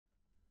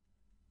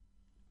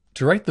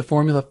To write the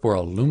formula for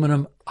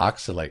aluminum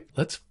oxalate,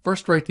 let's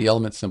first write the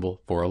element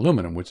symbol for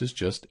aluminum, which is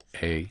just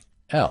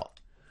Al.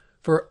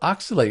 For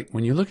oxalate,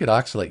 when you look at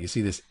oxalate, you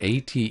see this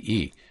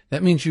ATE.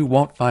 That means you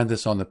won't find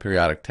this on the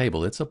periodic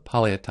table. It's a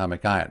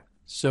polyatomic ion.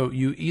 So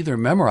you either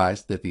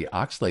memorize that the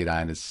oxalate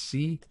ion is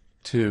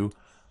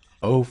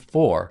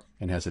C2O4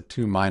 and has a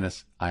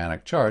 2-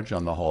 ionic charge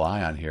on the whole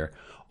ion here,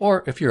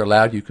 or if you're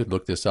allowed, you could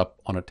look this up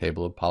on a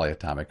table of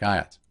polyatomic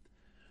ions.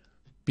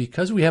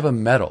 Because we have a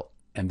metal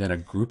and then a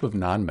group of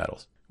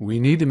nonmetals, we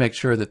need to make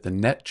sure that the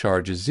net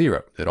charge is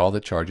 0, that all the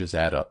charges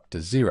add up to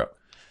 0.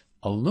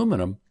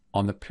 Aluminum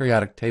on the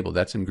periodic table,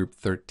 that's in group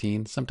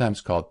 13,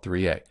 sometimes called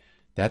 3A.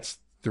 That's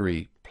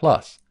 3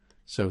 plus.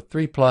 So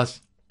 3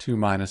 plus, 2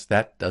 minus,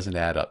 that doesn't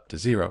add up to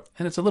 0.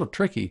 And it's a little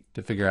tricky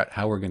to figure out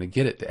how we're going to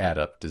get it to add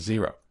up to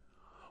 0.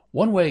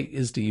 One way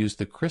is to use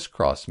the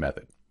crisscross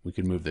method. We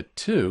can move the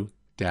 2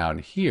 down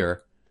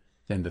here,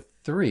 then the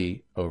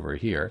 3 over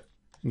here,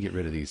 and get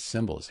rid of these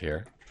symbols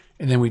here.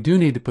 And then we do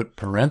need to put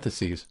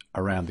parentheses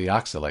around the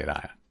oxalate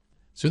ion.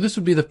 So this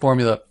would be the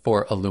formula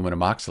for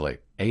aluminum oxalate,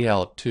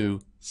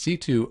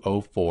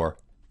 Al2C2O4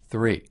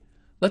 3.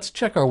 Let's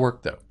check our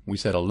work though. We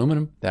said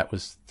aluminum, that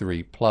was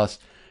 3 plus,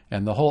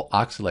 and the whole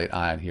oxalate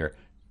ion here,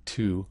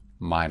 2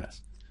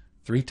 minus.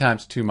 3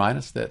 times 2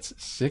 minus, that's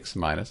 6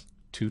 minus.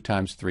 2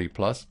 times 3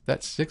 plus,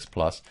 that's 6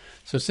 plus.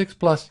 So 6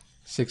 plus,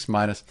 6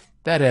 minus,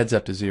 that adds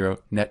up to 0.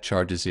 Net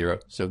charge is 0.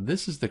 So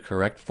this is the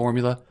correct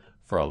formula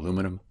for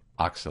aluminum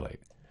oxalate.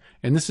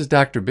 And this is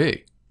Dr.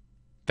 B.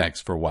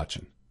 Thanks for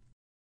watching.